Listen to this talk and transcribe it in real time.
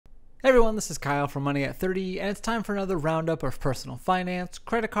Hey everyone, this is Kyle from Money at 30, and it's time for another roundup of personal finance,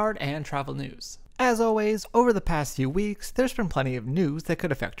 credit card, and travel news. As always, over the past few weeks, there's been plenty of news that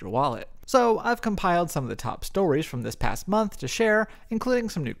could affect your wallet. So I've compiled some of the top stories from this past month to share, including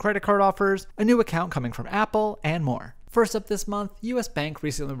some new credit card offers, a new account coming from Apple, and more. First up this month, US Bank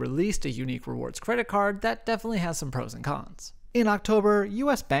recently released a unique rewards credit card that definitely has some pros and cons. In October,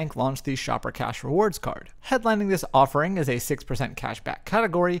 US Bank launched the Shopper Cash Rewards Card. Headlining this offering is a 6% cashback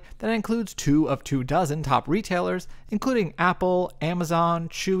category that includes 2 of 24 top retailers, including Apple, Amazon,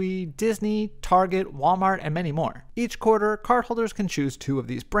 Chewy, Disney, Target, Walmart, and many more. Each quarter, cardholders can choose 2 of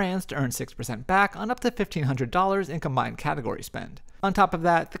these brands to earn 6% back on up to $1,500 in combined category spend. On top of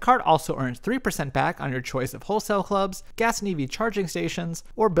that, the card also earns 3% back on your choice of wholesale clubs, gas and EV charging stations,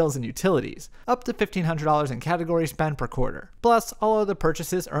 or bills and utilities, up to $1,500 in category spend per quarter. Plus, all other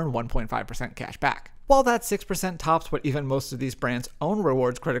purchases earn 1.5% cash back. While that 6% tops what even most of these brands' own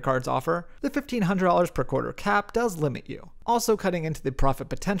rewards credit cards offer, the $1,500 per quarter cap does limit you. Also cutting into the profit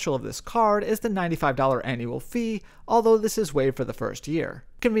potential of this card is the $95 annual fee, although this is waived for the first year.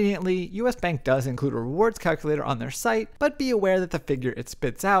 Conveniently, US Bank does include a rewards calculator on their site, but be aware that the figure it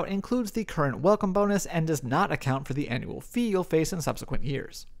spits out includes the current welcome bonus and does not account for the annual fee you'll face in subsequent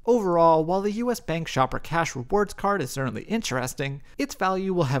years. Overall, while the US Bank Shopper Cash Rewards Card is certainly interesting, its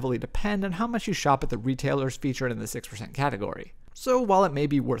value will heavily depend on how much you shop at the retailers featured in the 6% category. So while it may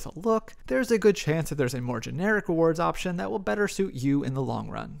be worth a look, there's a good chance that there's a more generic rewards option that will better suit you in the long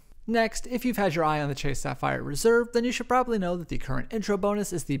run. Next, if you've had your eye on the Chase Sapphire Reserve, then you should probably know that the current intro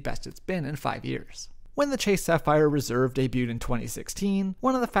bonus is the best it's been in 5 years. When the Chase Sapphire Reserve debuted in 2016,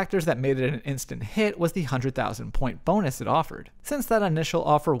 one of the factors that made it an instant hit was the 100,000 point bonus it offered. Since that initial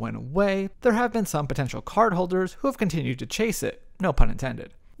offer went away, there have been some potential cardholders who have continued to chase it, no pun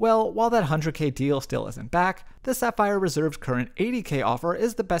intended. Well, while that 100k deal still isn't back, the Sapphire Reserve's current 80k offer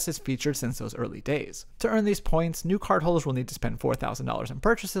is the best it's featured since those early days. To earn these points, new cardholders will need to spend $4,000 in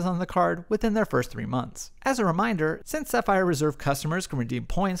purchases on the card within their first 3 months. As a reminder, since Sapphire Reserve customers can redeem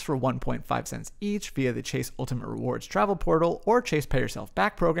points for 1.5 cents each via the Chase Ultimate Rewards travel portal or Chase Pay Yourself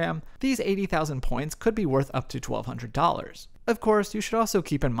Back program, these 80,000 points could be worth up to $1,200. Of course, you should also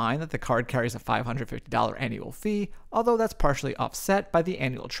keep in mind that the card carries a $550 annual fee, although that's partially offset by the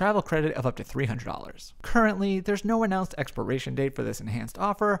annual travel credit of up to $300. Currently, there's no announced expiration date for this enhanced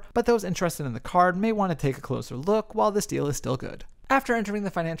offer, but those interested in the card may want to take a closer look while this deal is still good. After entering the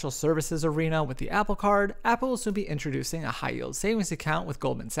financial services arena with the Apple Card, Apple will soon be introducing a high-yield savings account with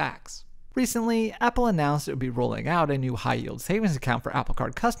Goldman Sachs. Recently, Apple announced it would be rolling out a new high-yield savings account for Apple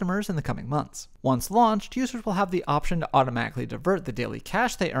Card customers in the coming months. Once launched, users will have the option to automatically divert the daily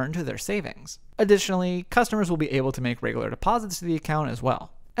cash they earn to their savings. Additionally, customers will be able to make regular deposits to the account as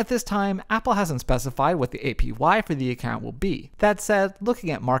well. At this time, Apple hasn't specified what the APY for the account will be. That said,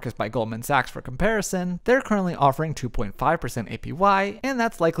 looking at markets by Goldman Sachs for comparison, they're currently offering 2.5% APY, and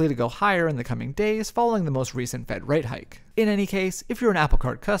that's likely to go higher in the coming days following the most recent Fed rate hike. In any case, if you're an Apple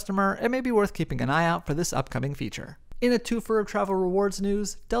Card customer, it may be worth keeping an eye out for this upcoming feature. In a twofer of travel rewards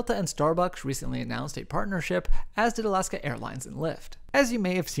news, Delta and Starbucks recently announced a partnership, as did Alaska Airlines and Lyft. As you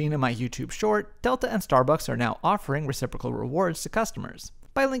may have seen in my YouTube short, Delta and Starbucks are now offering reciprocal rewards to customers.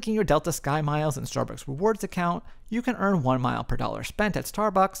 By linking your Delta Sky Miles and Starbucks Rewards account, you can earn 1 mile per dollar spent at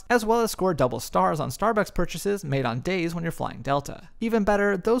Starbucks, as well as score double stars on Starbucks purchases made on days when you're flying Delta. Even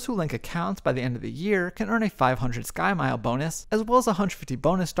better, those who link accounts by the end of the year can earn a 500 Sky Mile bonus, as well as 150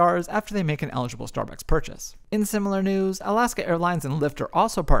 bonus stars after they make an eligible Starbucks purchase. In similar news, Alaska Airlines and Lyft are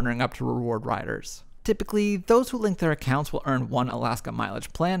also partnering up to reward riders. Typically, those who link their accounts will earn 1 Alaska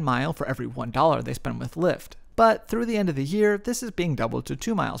Mileage Plan mile for every $1 they spend with Lyft. But through the end of the year, this is being doubled to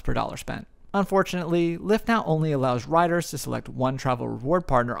 2 miles per dollar spent. Unfortunately, Lyft now only allows riders to select one travel reward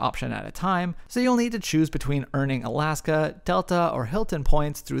partner option at a time, so you'll need to choose between earning Alaska, Delta, or Hilton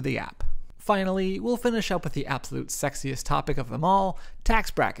points through the app. Finally, we'll finish up with the absolute sexiest topic of them all, tax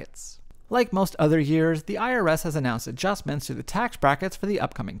brackets. Like most other years, the IRS has announced adjustments to the tax brackets for the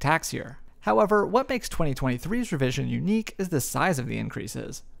upcoming tax year. However, what makes 2023's revision unique is the size of the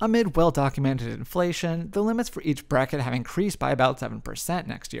increases. Amid well-documented inflation, the limits for each bracket have increased by about 7%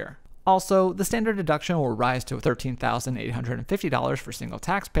 next year. Also, the standard deduction will rise to $13,850 for single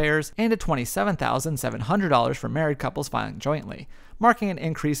taxpayers and to $27,700 for married couples filing jointly, marking an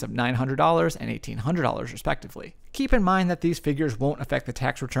increase of $900 and $1,800 respectively. Keep in mind that these figures won't affect the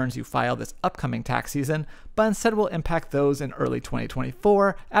tax returns you file this upcoming tax season, but instead will impact those in early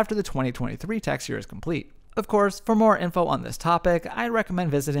 2024 after the 2023 tax year is complete. Of course, for more info on this topic, I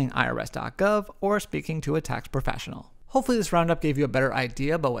recommend visiting irs.gov or speaking to a tax professional. Hopefully this roundup gave you a better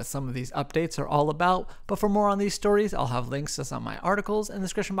idea about what some of these updates are all about, but for more on these stories, I'll have links to some of my articles in the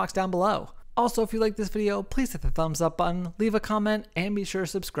description box down below. Also, if you like this video, please hit the thumbs up button, leave a comment, and be sure to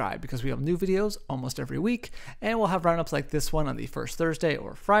subscribe because we have new videos almost every week, and we'll have roundups like this one on the first Thursday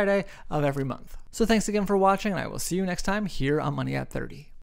or Friday of every month. So thanks again for watching, and I will see you next time here on Money at 30.